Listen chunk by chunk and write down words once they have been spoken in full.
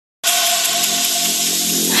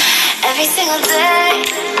Every single day,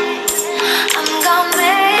 I'm gonna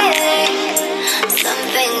make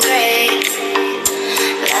something great.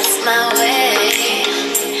 That's my way.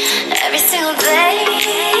 Every single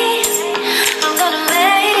day, I'm gonna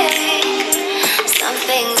make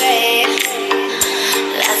something great.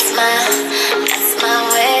 That's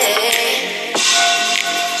my way.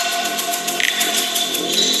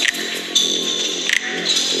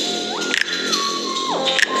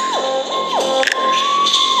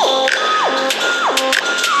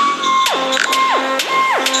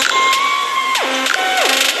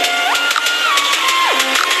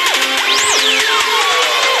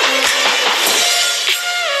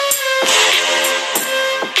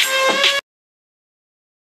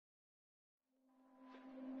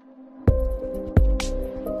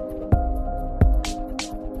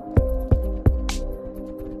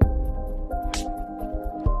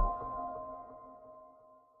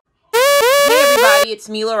 It's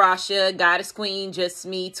me, LaRasha, Goddess Queen, just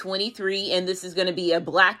me, 23, and this is going to be a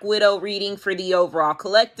Black Widow reading for the overall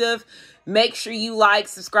collective. Make sure you like,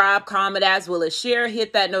 subscribe, comment, as well as share.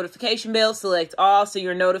 Hit that notification bell, select all, so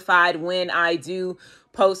you're notified when I do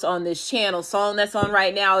post on this channel. Song that's on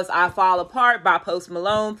right now is I Fall Apart by Post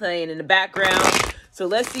Malone, playing in the background. So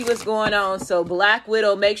let's see what's going on. So Black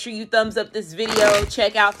Widow, make sure you thumbs up this video.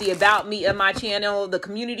 Check out the About Me of my channel, the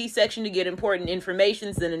community section to get important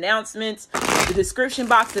informations and announcements, the description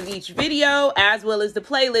box of each video, as well as the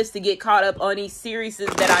playlist to get caught up on these series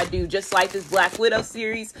that I do. Just like this Black Widow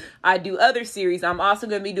series, I do other series. I'm also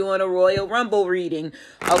going to be doing a Royal Rumble reading.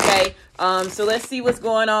 Okay, so let's see what's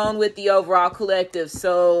going on with the overall collective.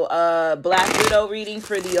 So Black Widow reading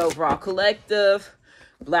for the overall collective.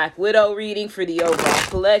 Black Widow reading for the overall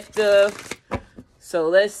collective. So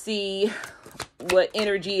let's see what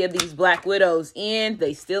energy of these Black Widows in.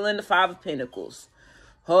 They still in the Five of Pentacles,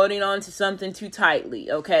 holding on to something too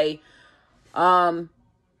tightly. Okay.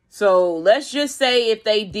 So let's just say if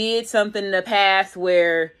they did something in the past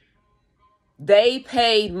where they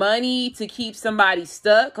paid money to keep somebody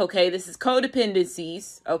stuck. Okay. This is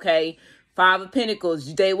codependencies. Okay. Five of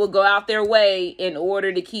Pentacles. They will go out their way in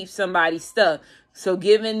order to keep somebody stuck. So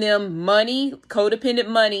giving them money, codependent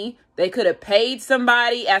money, they could have paid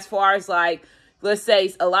somebody as far as like, let's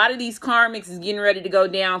say a lot of these karmics is getting ready to go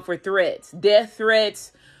down for threats, death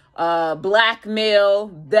threats,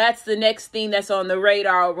 blackmail. That's the next thing that's on the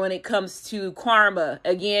radar when it comes to karma.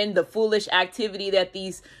 Again, the foolish activity that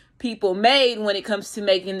these people made when it comes to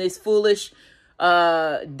making this foolish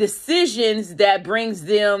decisions that brings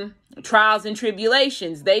them trials and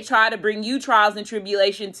tribulations. They try to bring you trials and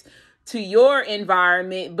tribulations to your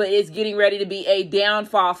environment, but it's getting ready to be a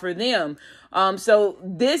downfall for them. So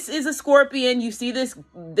this is a Scorpion. You see this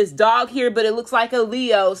dog here, but it looks like a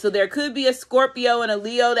Leo. So there could be a Scorpio and a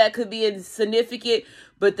Leo that could be insignificant,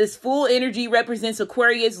 but this full energy represents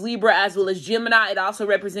Aquarius, Libra, as well as Gemini. It also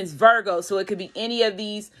represents Virgo. So it could be any of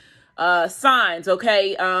these signs.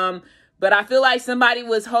 Okay. But I feel like somebody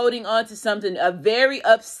was holding on to something, very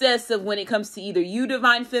obsessive when it comes to either you,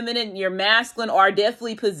 divine feminine, your masculine, or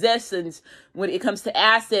definitely possessions when it comes to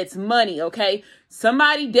assets, money, okay?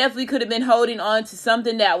 Somebody definitely could have been holding on to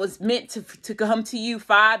something that was meant to come to you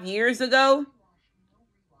 5 years ago.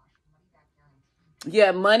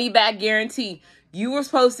 Yeah, money back guarantee. You were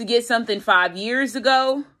supposed to get something 5 years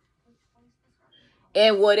ago.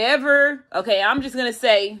 And whatever, okay, I'm just going to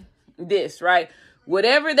say this, right?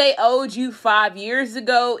 Whatever they owed you 5 years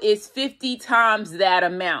ago is 50 times that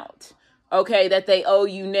amount, okay, that they owe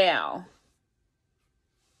you now.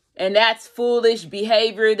 And that's foolish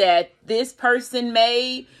behavior that this person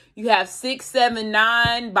made. You have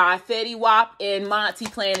 679 by Fetty Wap and Monty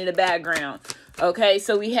playing in the background. Okay,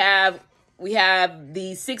 so we have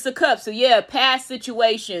the Six of Cups. So yeah, past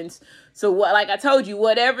situations. So what, like I told you,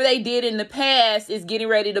 whatever they did in the past is getting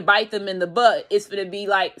ready to bite them in the butt. It's going to be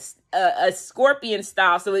like a scorpion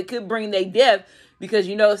style. So it could bring their death because,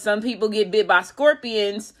 you know, some people get bit by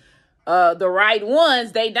scorpions. The right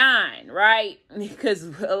ones, they dying, right? Because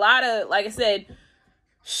a lot of, like I said,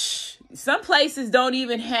 some places don't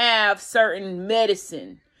even have certain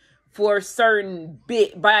medicine for certain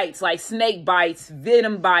bites, like snake bites,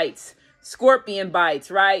 venom bites, scorpion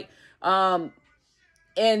bites, right?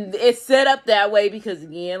 And it's set up that way because,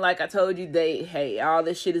 again, like I told you, hey, all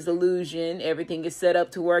this shit is illusion. Everything is set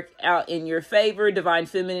up to work out in your favor. Divine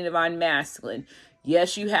feminine, divine masculine.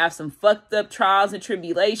 Yes, you have some fucked up trials and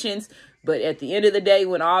tribulations, but at the end of the day,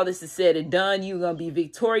 when all this is said and done, you're going to be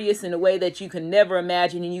victorious in a way that you can never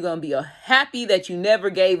imagine, and you're going to be happy that you never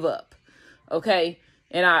gave up. Okay?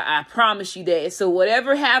 And I promise you that. So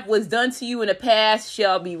whatever was done to you in the past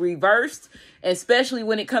shall be reversed, especially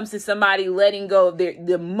when it comes to somebody letting go of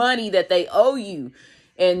the money that they owe you.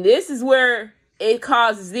 And this is where it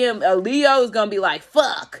causes them. A Leo is going to be like,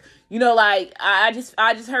 fuck. You know, like, I just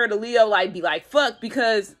heard a Leo like be like, fuck,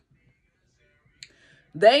 because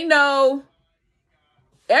they know,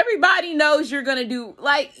 everybody knows you're going to do,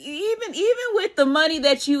 like, even with the money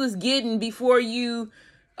that you was getting before you,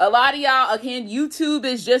 a lot of y'all, again, YouTube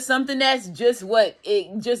is just something that's just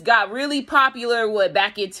it just got really popular,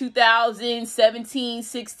 back in 2017,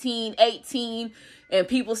 16, 18, and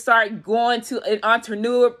people start going to an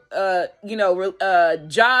entrepreneur,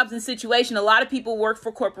 jobs and situation. A lot of people work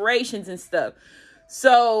for corporations and stuff.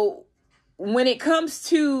 So when it comes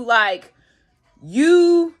to like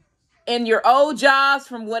you and your old jobs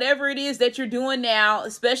from whatever it is that you're doing now,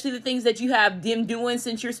 especially the things that you have been doing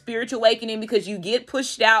since your spiritual awakening, because you get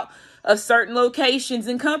pushed out of certain locations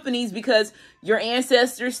and companies because your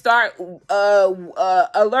ancestors start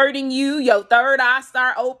alerting you, your third eye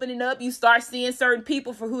start opening up, you start seeing certain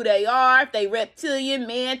people for who they are, if they reptilian,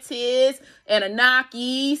 mantis,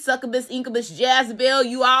 Anunnaki, succubus, incubus, Jezebel,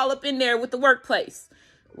 you all up in there with the workplace,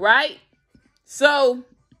 right? So,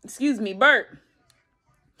 excuse me, Bert.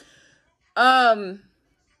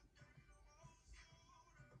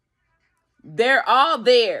 They're all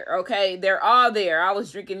there, okay? They're all there. I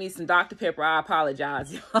was drinking me some Dr. Pepper. I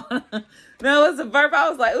apologize, y'all. No, it was a burp. I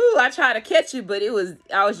was like, ooh, I tried to catch it, but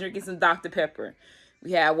I was drinking some Dr. Pepper.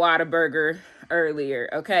 We had Whataburger earlier,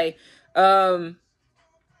 okay? But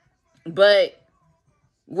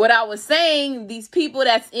what I was saying, these people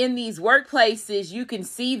that's in these workplaces, you can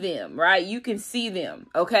see them, right? You can see them,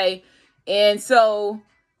 okay? And so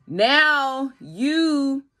now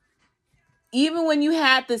even when you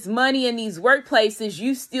had this money in these workplaces,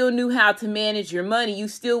 you still knew how to manage your money. You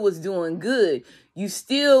still was doing good. You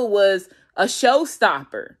still was a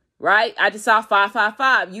showstopper, right? I just saw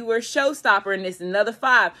 555. You were a showstopper, and this another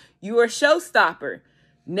 5. You were a showstopper.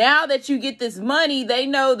 Now that you get this money, they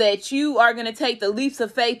know that you are going to take the leaps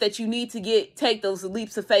of faith that you need to take those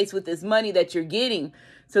leaps of faith with this money that you're getting.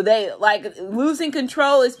 So they like losing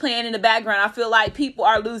control is playing in the background. I feel like people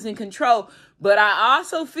are losing control. But I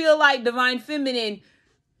also feel like Divine Feminine,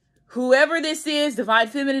 whoever this is, Divine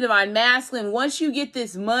Feminine, Divine Masculine, once you get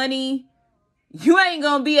this money, you ain't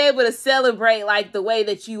going to be able to celebrate like the way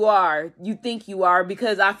that you think you are.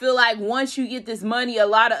 Because I feel like once you get this money, a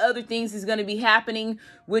lot of other things is going to be happening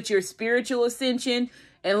with your spiritual ascension.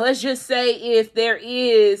 And let's just say if there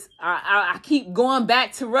is, I keep going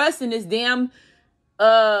back to Russ in this damn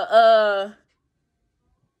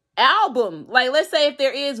album. Like, let's say if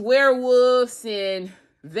there is werewolves and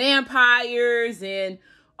vampires and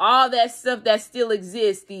all that stuff that still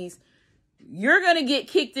exists, you're going to get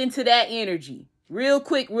kicked into that energy real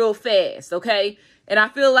quick, real fast, okay? And I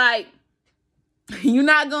feel like you're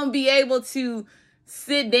not going to be able to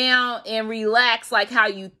sit down and relax like how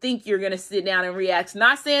you think you're going to sit down and relax.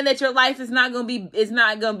 Not saying that your life is not going to be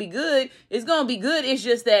good. It's going to be good. It's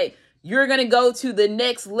just that you're going to go to the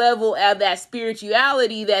next level of that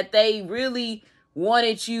spirituality that they really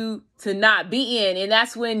wanted you to not be in. And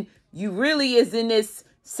that's when you really is in this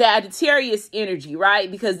Sagittarius energy, right?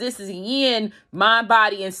 Because this is yin, mind,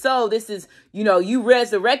 body, and soul. This is, you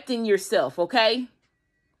resurrecting yourself, okay?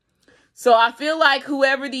 So I feel like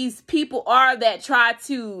whoever these people are that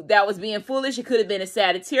was being foolish, it could have been a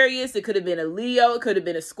Sagittarius, it could have been a Leo, it could have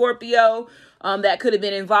been a Scorpio, that could have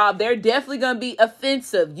been involved. They're definitely going to be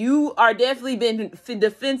offensive. You are definitely been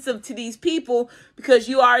defensive to these people because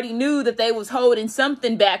you already knew that they was holding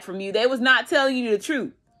something back from you. They was not telling you the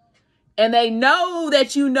truth. And they know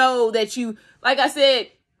that like I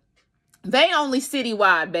said, they only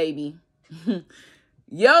citywide, baby.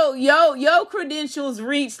 Yo credentials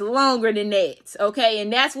reach longer than that, okay?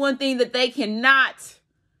 And that's one thing that they cannot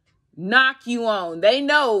knock you on. They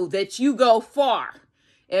know that you go far.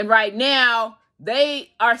 And right now,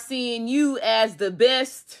 they are seeing you as the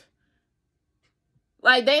best.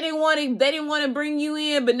 Like, they didn't want to bring you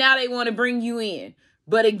in, but now they want to bring you in.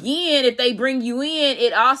 But again, if they bring you in,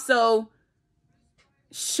 it also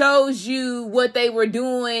shows you what they were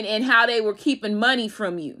doing and how they were keeping money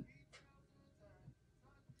from you.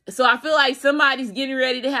 So I feel like somebody's getting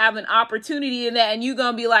ready to have an opportunity in that, and you're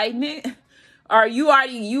going to be like, man, or you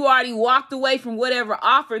already walked away from whatever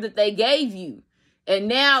offer that they gave you. And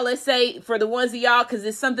now let's say for the ones of y'all, because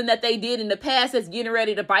it's something that they did in the past that's getting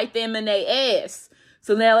ready to bite them in their ass.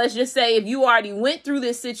 So now let's just say if you already went through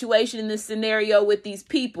this situation in this scenario with these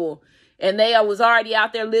people, and they was already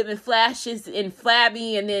out there living flashes and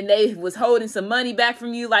flabby, and then they was holding some money back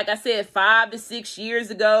from you, like I said, 5 to 6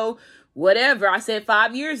 years ago, whatever. I said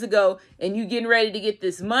 5 years ago, and you getting ready to get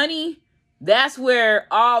this money. That's where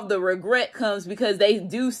all the regret comes, because they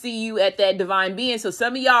do see you at that divine being. So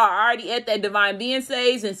some of y'all are already at that divine being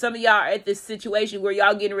stage, and some of y'all are at this situation where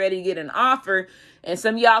y'all getting ready to get an offer, and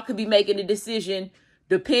some of y'all could be making a decision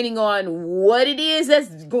depending on what it is that's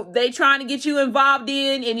they trying to get you involved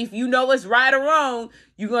in. And if you know it's right or wrong,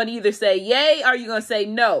 you're going to either say yay or you're going to say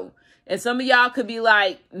no. And some of y'all could be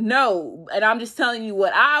like, no. And I'm just telling you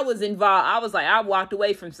what I was involved. I was like, I walked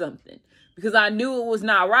away from something because I knew it was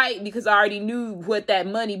not right, because I already knew what that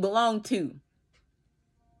money belonged to.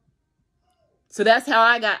 So that's how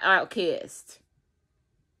I got outcast.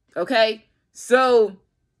 Okay? So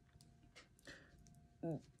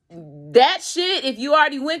that shit, if you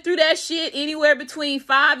already went through that shit anywhere between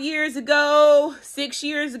 5 years ago, 6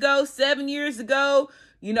 years ago, 7 years ago,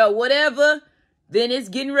 you know, whatever, then it's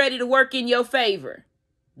getting ready to work in your favor.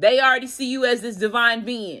 They already see you as this divine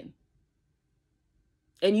being.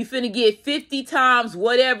 And you finna get 50 times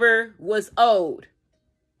whatever was owed.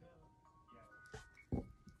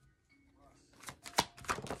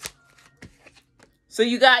 So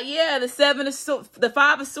you got, the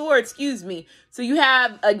 5 of swords, excuse me. So you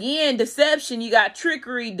have, again, deception. You got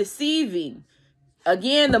trickery, deceiving.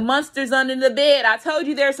 Again, the monsters under the bed. I told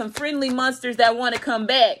you there's some friendly monsters that want to come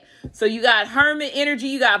back. So you got Hermit energy.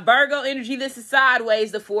 You got Virgo energy. This is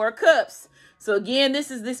sideways, the 4 of cups. So again,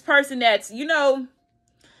 this is this person that's, you know,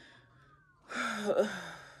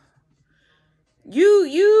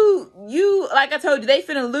 you like I told you, they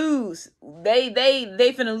finna lose. They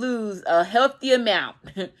finna lose a healthy amount.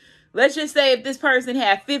 Let's just say if this person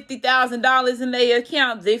had $50,000 in their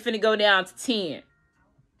account, they finna go down to 10.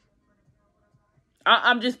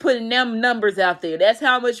 I'm just putting them numbers out there. That's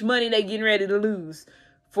how much money they getting ready to lose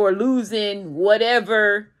for losing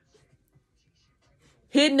whatever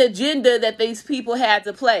hidden agenda that these people had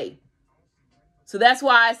to play. So that's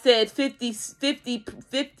why I said 50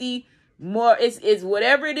 more. It's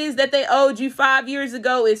whatever it is that they owed you 5 years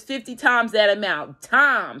ago is 50 times that amount.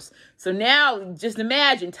 Times. So now just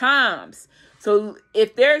imagine times. So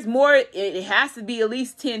if there's more, it has to be at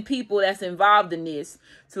least 10 people that's involved in this.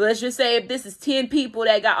 So let's just say if this is 10 people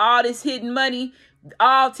that got all this hidden money,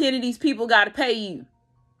 all 10 of these people got to pay you.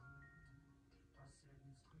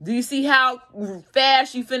 Do you see how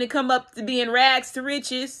fast you finna come up to being rags to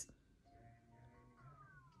riches?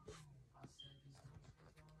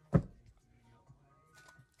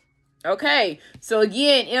 Okay, so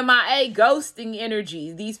again, MIA, ghosting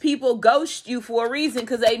energy. These people ghost you for a reason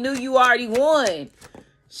because they knew you already won.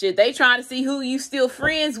 Shit, they trying to see who you still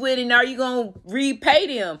friends with and are you going to repay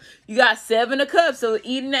them. You got 7 of cups, so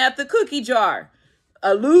eating at the cookie jar.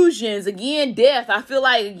 Illusions, again, death. I feel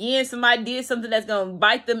like, again, somebody did something that's going to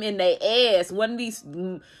bite them in their ass. One of these,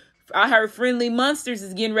 I heard friendly monsters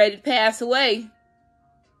is getting ready to pass away.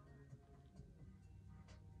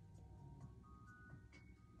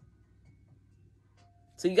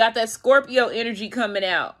 So you got that Scorpio energy coming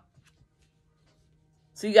out.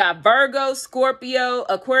 So you got Virgo, Scorpio,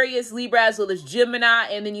 Aquarius, Libra, as well as Gemini.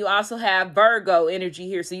 And then you also have Virgo energy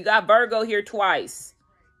here. So you got Virgo here twice.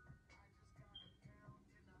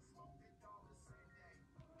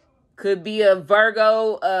 Could be a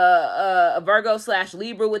Virgo /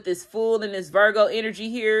 Libra with this Fool and this Virgo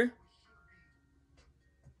energy here.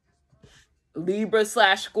 Libra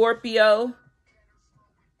 / Scorpio.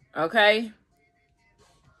 Okay.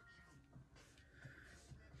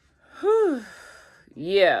 Whew.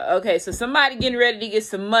 Yeah, okay, so somebody getting ready to get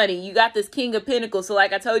some money. You got this King of Pentacles, so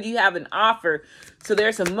like I told you have an offer. So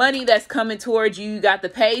there's some money that's coming towards you. You got the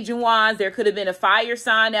Page of Wands. There could have been a fire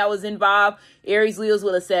sign that was involved. Aries, Leos,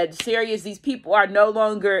 will have said Sagittarius. These people are no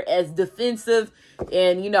longer as defensive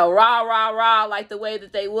and, you know, rah, rah, rah, like the way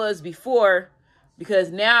that they was before. Because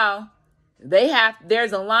now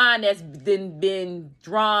there's a line that's been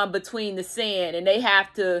drawn between the sand, and they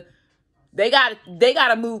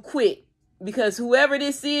gotta move quick, because whoever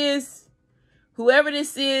this is,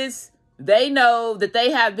 they know that they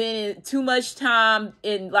have been in too much time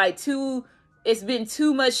it's been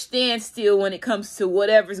too much standstill when it comes to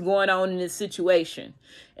whatever's going on in this situation.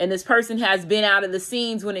 And this person has been out of the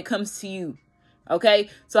scenes when it comes to you. Okay.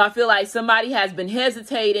 So I feel like somebody has been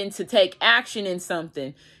hesitating to take action in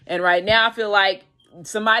something. And right now I feel like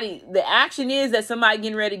the action is that somebody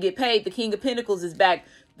getting ready to get paid. The King of Pentacles is back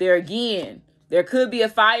there again. There could be a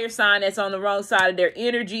fire sign that's on the wrong side of their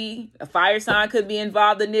energy. A fire sign could be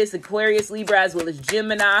involved in this. Aquarius, Libra, as well as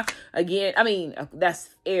Gemini. Again, I mean,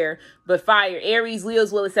 that's air, but fire. Aries, Leo,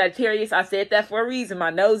 as well as Sagittarius. I said that for a reason.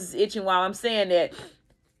 My nose is itching while I'm saying that.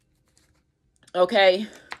 Okay.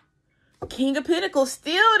 King of Pentacles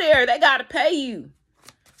still there. They got to pay you.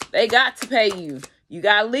 They got to pay you. You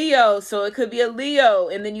got Leo, so it could be a Leo.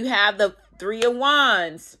 And then you have the 3 of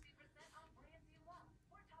Wands.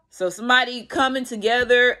 So somebody coming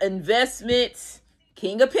together, investments,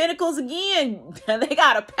 King of Pentacles again. They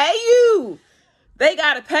got to pay you. They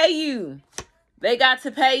got to pay you. They got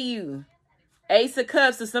to pay you. Ace of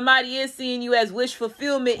Cups. So somebody is seeing you as wish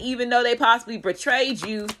fulfillment, even though they possibly betrayed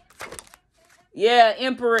you. Yeah,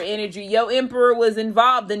 Emperor energy. Your Emperor was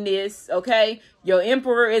involved in this, okay? Your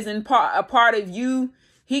Emperor is a part of you.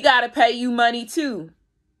 He got to pay you money too.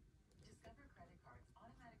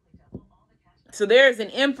 So there's an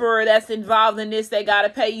Emperor that's involved in this. They got to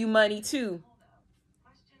pay you money too.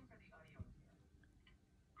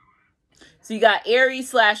 So you got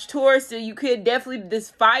Aries / Taurus. So you could definitely, this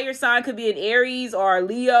fire sign could be an Aries or a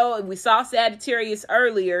Leo. And we saw Sagittarius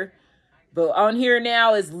earlier. But on here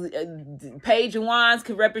now is Page of Wands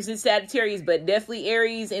could represent Sagittarius. But definitely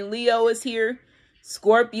Aries and Leo is here.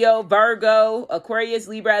 Scorpio, Virgo, Aquarius,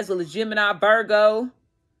 Libra, as well as Gemini, Virgo.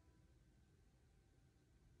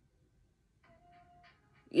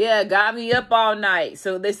 Yeah, got me up all night.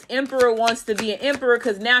 So this Emperor wants to be an Emperor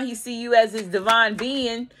because now he see you as his divine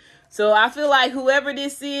being. So I feel like whoever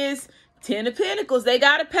this is, 10 of Pentacles, they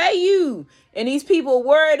got to pay you. And these people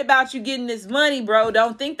worried about you getting this money, bro.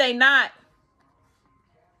 Don't think they not.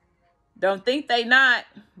 Don't think they not.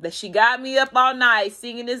 That she got me up all night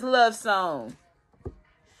singing this love song.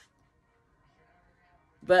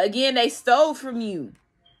 But again, they stole from you.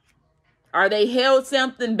 Or they held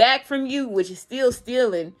something back from you, which is still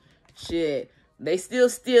stealing. Shit. They still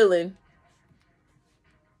stealing.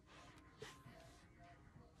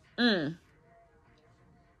 You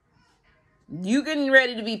getting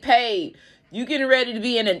ready to be paid. You getting ready to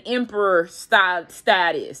be in an emperor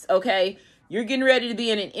status, okay? You're getting ready to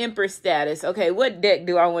be in an emperor status. Okay, what deck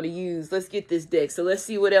do I want to use? Let's get this deck. So let's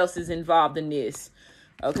see what else is involved in this.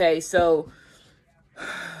 Okay, so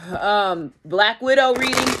Black Widow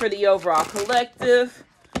reading for the overall collective.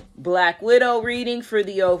 Black Widow reading for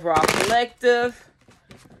the overall collective.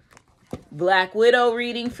 Black Widow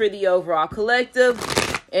reading for the overall collective.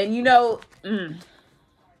 And you know,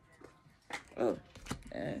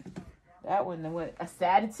 that one went a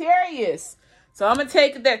Sagittarius. So I'm going to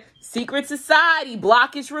take the Secret Society,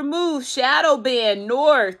 blockage removed, shadow ban,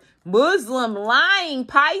 North, Muslim, lying,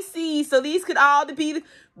 Pisces. So these could all be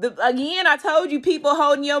again, I told you people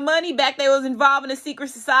holding your money back. They was involved in a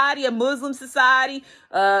secret society, a Muslim society,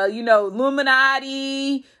 you know,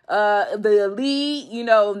 Illuminati, the elite, you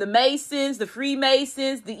know, the Masons, the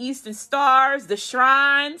Freemasons, the Eastern Stars, the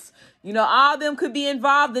Shrines, you know, all of them could be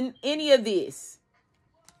involved in any of this.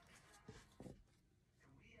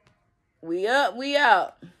 We up, we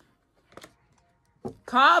out.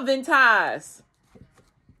 Convent ties.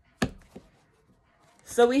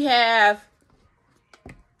 So we have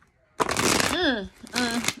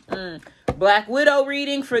Black Widow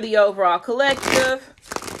reading for the overall collective.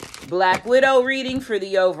 Black Widow reading for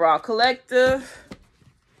the overall collective.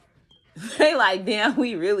 They like, damn,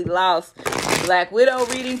 we really lost. Black Widow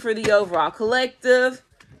reading for the overall collective.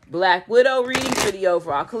 Black Widow reading for the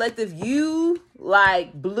overall collective. You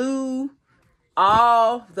like blew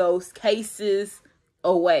all those cases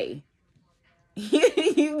away.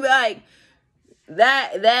 You like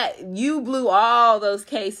that you blew all those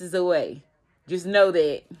cases away. Just know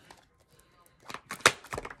that.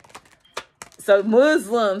 So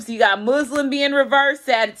Muslims, you got Muslim being reversed,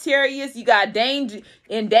 Sagittarius, you got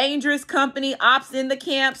in dangerous company, ops in the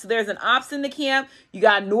camp. So there's an ops in the camp. You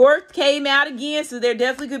got North came out again. So there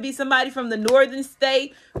definitely could be somebody from the northern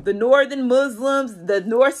state, the northern Muslims, the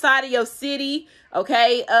north side of your city,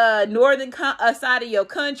 okay? Northern side of your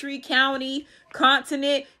country, county,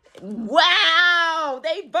 continent. Wow,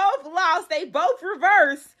 they both lost. They both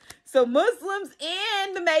reversed. So Muslims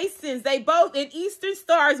and the Masons, they both in Eastern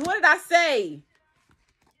Stars. What did I say?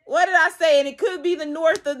 What did I say? And it could be the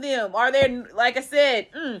north of them. Are there, like I said,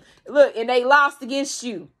 look, and they lost against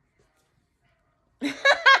you.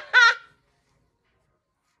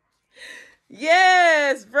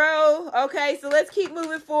 Yes, bro. Okay, so let's keep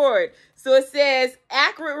moving forward. So it says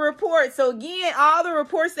accurate report. So again, all the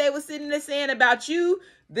reports they were sitting there saying about you,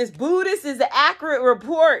 this Buddhist is an accurate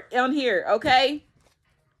report on here, okay?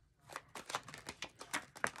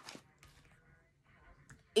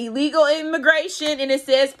 Illegal immigration, and it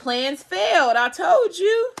says plans failed. I told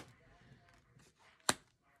you.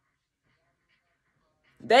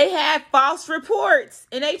 They had false reports,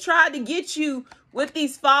 and they tried to get you with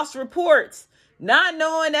these false reports. Not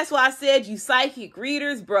knowing, that's why I said you psychic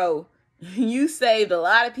readers, bro. You saved a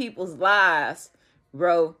lot of people's lives,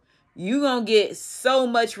 bro. You gonna get so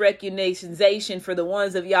much recognition for the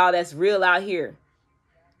ones of y'all that's real out here.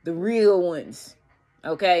 The real ones.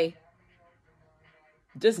 Okay?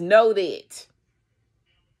 Just know that.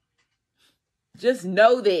 Just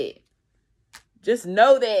know that. Just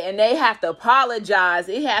know that. And they have to apologize.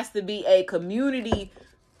 It has to be a community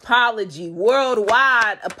apology.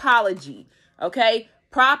 Worldwide apology. Okay?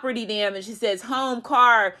 Property damage. It says home,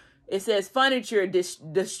 car. It says furniture,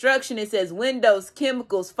 destruction. It says windows,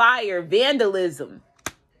 chemicals, fire, vandalism.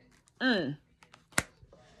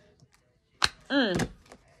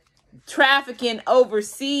 Trafficking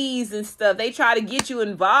overseas and stuff. They try to get you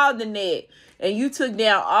involved in that. And you took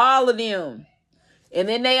down all of them. And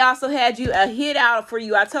then they also had you a hit out for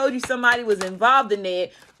you. I told you somebody was involved in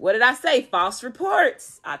that. What did I say? False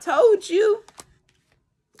reports. I told you.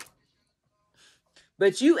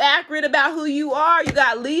 But you accurate about who you are. You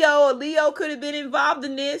got Leo. Leo could have been involved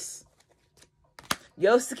in this. You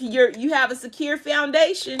have a secure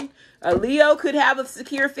foundation. A Leo could have a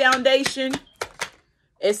secure foundation.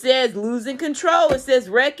 It says losing control. It says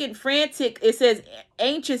wrecked, frantic. It says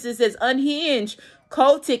anxious. It says unhinged,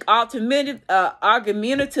 cultic,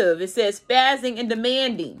 argumentative. It says spazzing and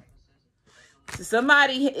demanding. So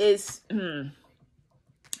somebody is,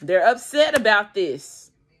 they're upset about this.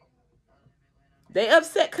 They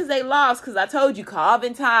upset because they lost. Because I told you,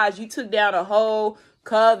 coven ties. You took down a whole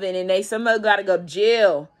coven, and some of them got to go to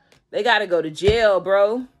jail. They got to go to jail,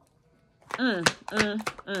 bro.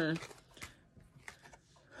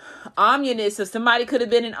 Omnionist. So somebody could have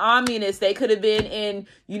been an omnionist. They could have been in,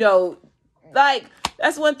 like,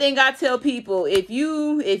 that's one thing I tell people. If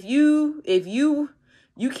you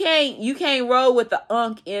can't roll with the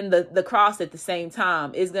unk and the cross at the same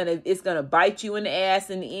time. It's gonna bite you in the ass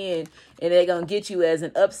in the end, and they're gonna get you as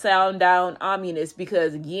an upside down omnionist,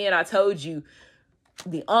 because again, I told you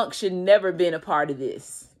the unk should never been a part of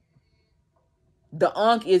this. The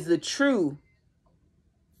unk is the true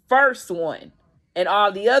first one. And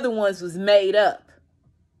all the other ones was made up.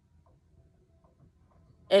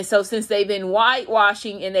 And so since they've been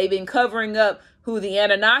whitewashing and they've been covering up who the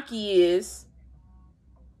Anunnaki is,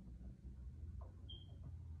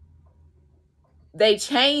 they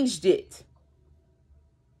changed it.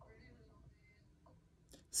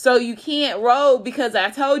 So you can't roll, because I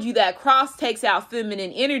told you that cross takes out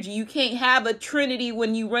feminine energy. You can't have a trinity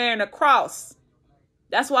when you wearing a cross.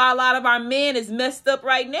 That's why a lot of our men is messed up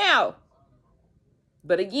right now.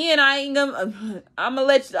 But again, I'm gonna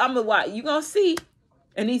let you, watch. You gonna see.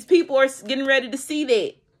 And these people are getting ready to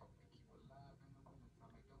see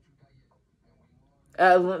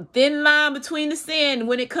that. Thin line between the sand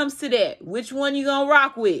when it comes to that. Which one you gonna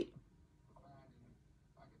rock with?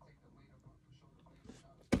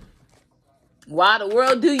 Why the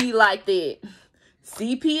world do you like that?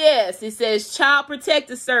 CPS, it says Child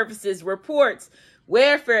Protective Services, reports,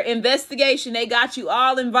 welfare, investigation. They got you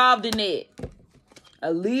all involved in it.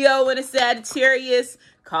 A Leo and a Sagittarius,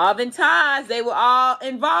 coven ties. They were all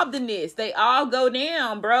involved in this. They all go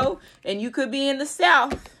down, bro. And you could be in the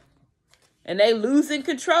South. And they losing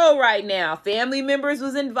control right now. Family members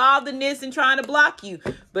was involved in this and trying to block you.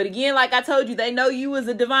 But again, like I told you, they know you as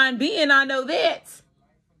a divine being. I know that.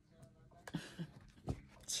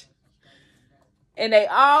 And they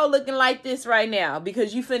all looking like this right now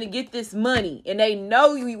because you finna get this money. And they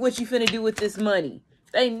know what you finna do with this money.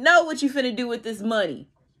 They know what you finna do with this money.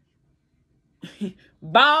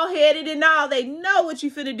 Bald-headed and all. They know what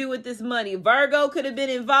you finna do with this money. Virgo could have been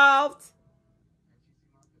involved.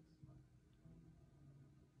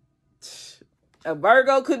 A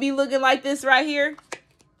Virgo could be looking like this right here.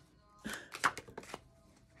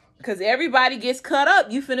 Because everybody gets cut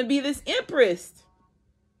up. You finna be this empress.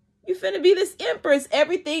 You finna be this empress.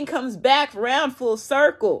 Everything comes back round full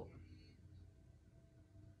circle.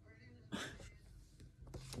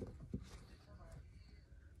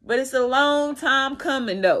 But it's a long time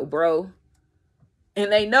coming though, bro.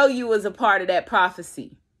 And they know you was a part of that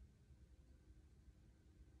prophecy.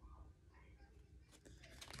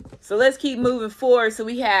 So let's keep moving forward. So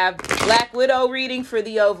we have Black Widow reading for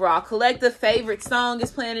the overall collective. Favorite song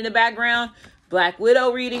is playing in the background. Black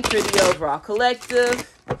Widow reading for the overall collective.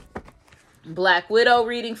 Black Widow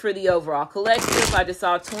reading for the overall collective. I just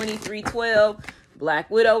saw 2312. Black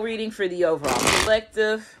Widow reading for the overall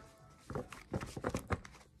collective.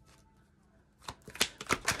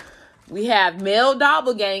 We have male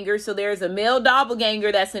doppelganger. So there's a male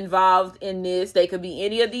doppelganger that's involved in this. They could be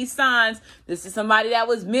any of these signs. This is somebody that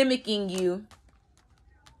was mimicking you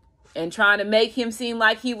and trying to make him seem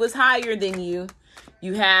like he was higher than you.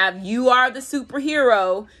 You have you are the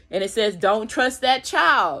superhero, and it says don't trust that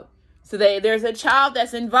child. So there's a child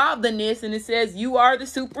that's involved in this, and it says you are the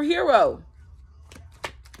superhero.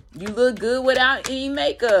 You look good without any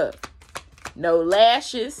makeup. No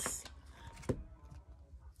lashes.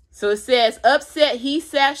 So it says, upset, he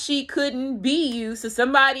said she couldn't be you. So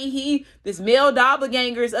somebody, this male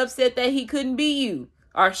doppelganger is upset that he couldn't be you.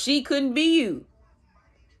 Or she couldn't be you.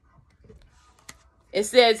 It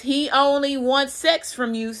says he only wants sex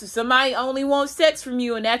from you. So somebody only wants sex from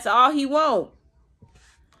you, and that's all he wants.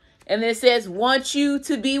 And then it says, want you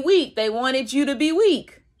to be weak. They wanted you to be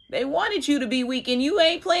weak. They wanted you to be weak, and you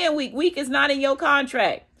ain't playing weak. Weak is not in your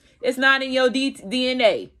contract. It's not in your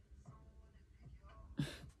DNA.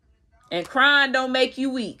 And crying don't make you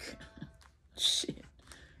weak. Shit.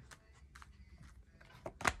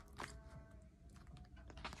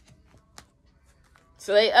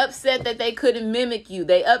 So they upset that they couldn't mimic you.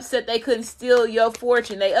 They upset they couldn't steal your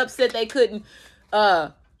fortune. They upset they couldn't,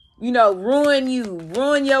 ruin you,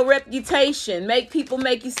 ruin your reputation, make people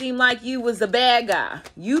make you seem like you was the bad guy.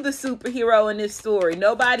 You the superhero in this story,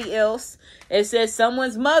 nobody else. It says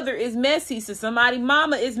someone's mother is messy, so somebody's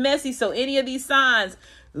mama is messy. So any of these signs,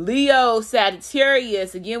 Leo,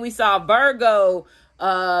 Sagittarius, again, we saw Virgo.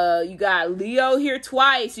 You got Leo here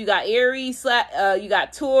twice. You got Aries, you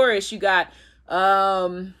got Taurus, you got,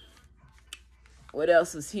 what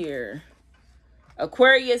else is here?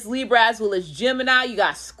 Aquarius, Libra, as well as Gemini. You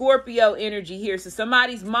got Scorpio energy here. So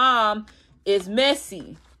somebody's mom is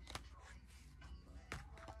messy.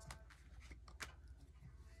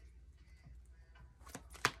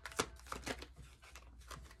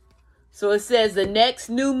 So it says the next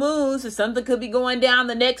new moon, so something could be going down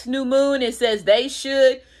the next new moon. It says they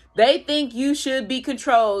think you should be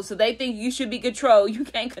controlled. So they think you should be controlled. You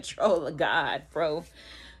can't control a God, bro.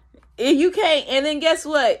 You can't. And then guess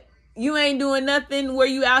what? You ain't doing nothing where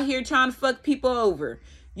you out here trying to fuck people over.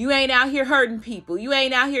 You ain't out here hurting people. You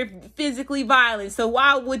ain't out here physically violent. So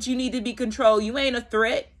why would you need to be controlled? You ain't a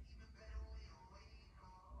threat.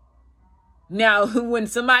 Now, when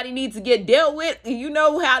somebody needs to get dealt with, you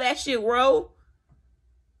know how that shit roll.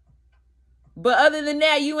 But other than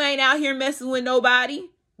that, you ain't out here messing with nobody.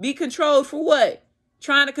 Be controlled for what?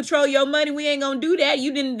 Trying to control your money? We ain't gonna do that.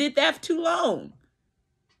 You did that for too long.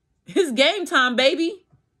 It's game time, baby.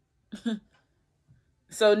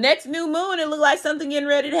 So next new moon, it look like something getting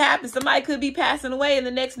ready to happen. Somebody could be passing away in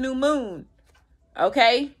the next new moon.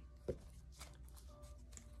 Okay?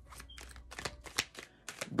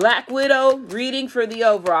 Black Widow reading for the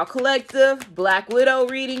overall collective. Black Widow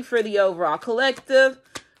reading for the overall collective.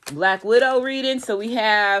 Black Widow reading. So we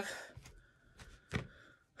have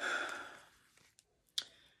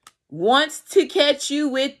wants to catch you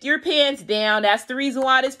with your pants down. That's the reason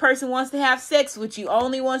why this person wants to have sex with you.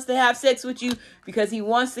 Only wants to have sex with you because he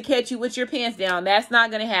wants to catch you with your pants down. That's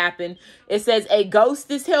not going to happen. It says a ghost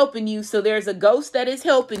is helping you. So there's a ghost that is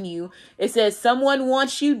helping you. It says someone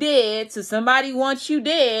wants you dead. So somebody wants you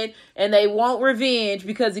dead and they want revenge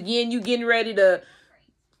because, again, you getting ready to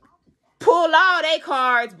pull all their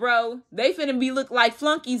cards, bro. They finna be look like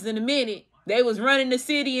flunkies in a minute. They was running the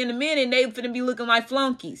city in a minute and they finna be looking like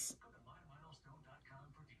flunkies.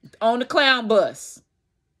 On the clown bus.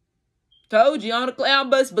 Told you, on the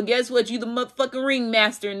clown bus, but guess what? You the motherfucking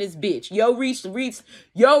ringmaster in this bitch. Your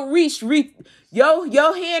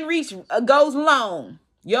hand reach goes long.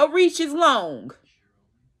 Your reach is long.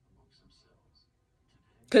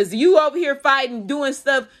 Cause you over here fighting, doing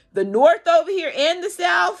stuff, the North over here and the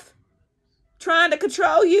South, trying to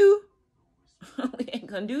control you. We ain't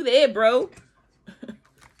gonna do that, bro.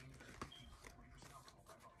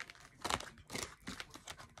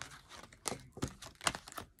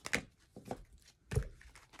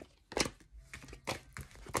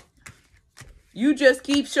 You just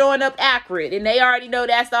keep showing up accurate, and they already know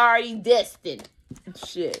that's already destined.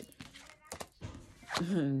 Shit.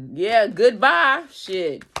 Yeah, goodbye.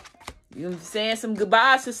 Shit. You saying some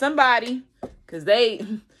goodbyes to somebody, because they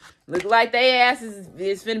look like they ass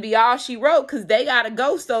is finna be all she wrote, because they got a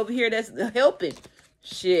ghost over here that's helping.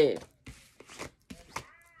 Shit.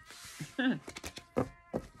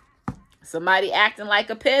 Somebody acting like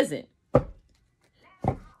a peasant.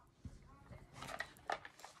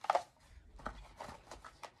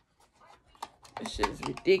 This shit is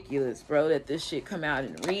ridiculous, bro, that this shit come out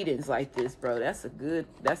in readings like this, bro. That's good,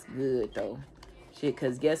 though. Shit,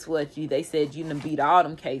 because guess what? They said you done beat all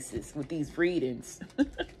them cases with these readings.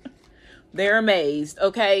 They're amazed,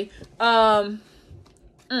 okay? What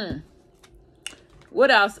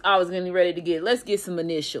else I was getting ready to get? Let's get some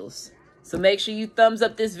initials. So make sure you thumbs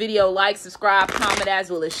up this video, like, subscribe, comment, as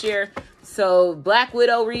well as share. So Black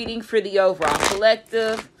Widow reading for the overall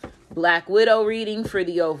collective. Black Widow reading for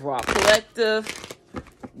the overall collective.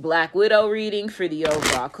 Black Widow reading for the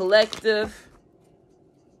overall collective.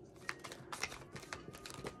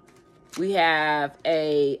 We have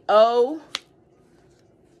a O,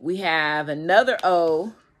 We have another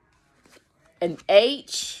O, an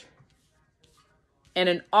H, and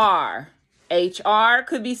an R. HR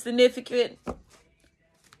could be significant.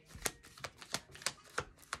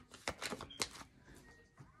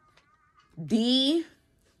 D,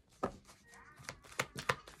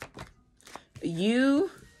 U,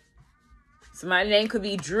 somebody's name could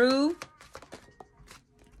be Drew.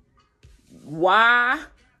 Y,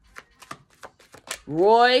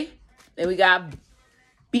 Roy. Then we got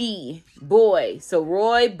B, boy. So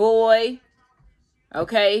Roy, boy,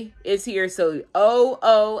 okay, is here. So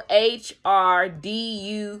OOHRDUYB.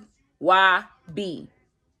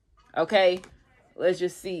 Okay, let's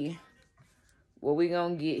just see what we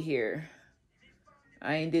gonna get here.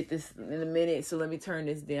 I ain't did this in a minute, so let me turn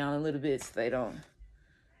this down a little bit so they don't.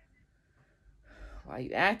 Why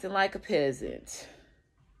you acting like a peasant?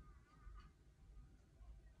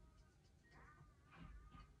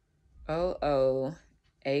 OOHRDUYB.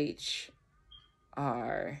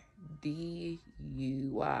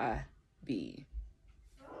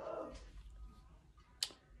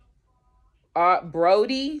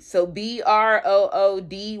 Brody, so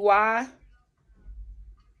BROODY.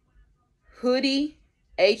 Hoodie,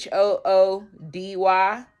 HOODY.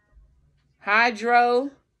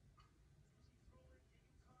 Hydro,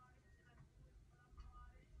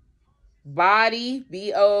 body,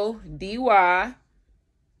 BODY.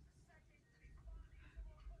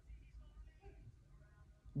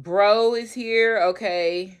 Bro is here,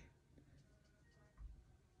 okay.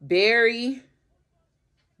 Barry,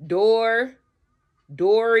 door,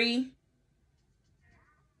 Dory.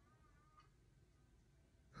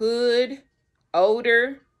 Hood,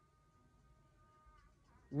 odor.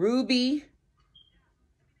 Ruby.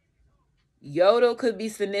 Yodel could be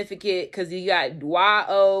significant because you got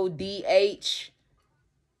YODH.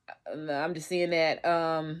 I'm just seeing that.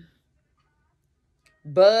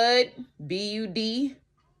 Bud, BUD.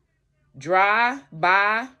 Dry,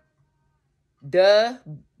 by. Dub.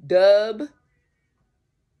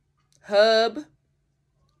 Hub.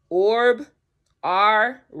 Orb.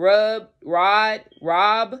 Rub, Rod,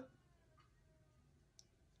 Rob.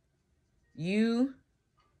 You.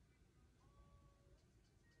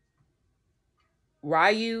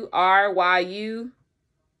 Ryu, RYU.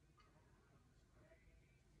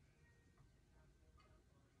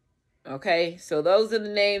 Okay, so those are the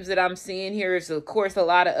names that I'm seeing here. So, of course, a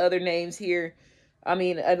lot of other names here. I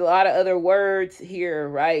mean, a lot of other words here,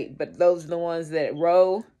 right? But those are the ones that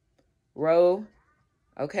row.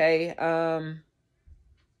 Okay,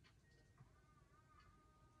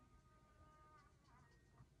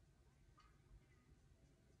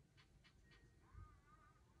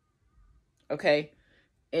 okay.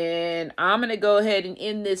 And I'm going to go ahead and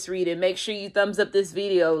end this reading. Make sure you thumbs up this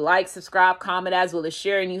video, like, subscribe, comment, as well as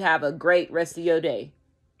share, and you have a great rest of your day.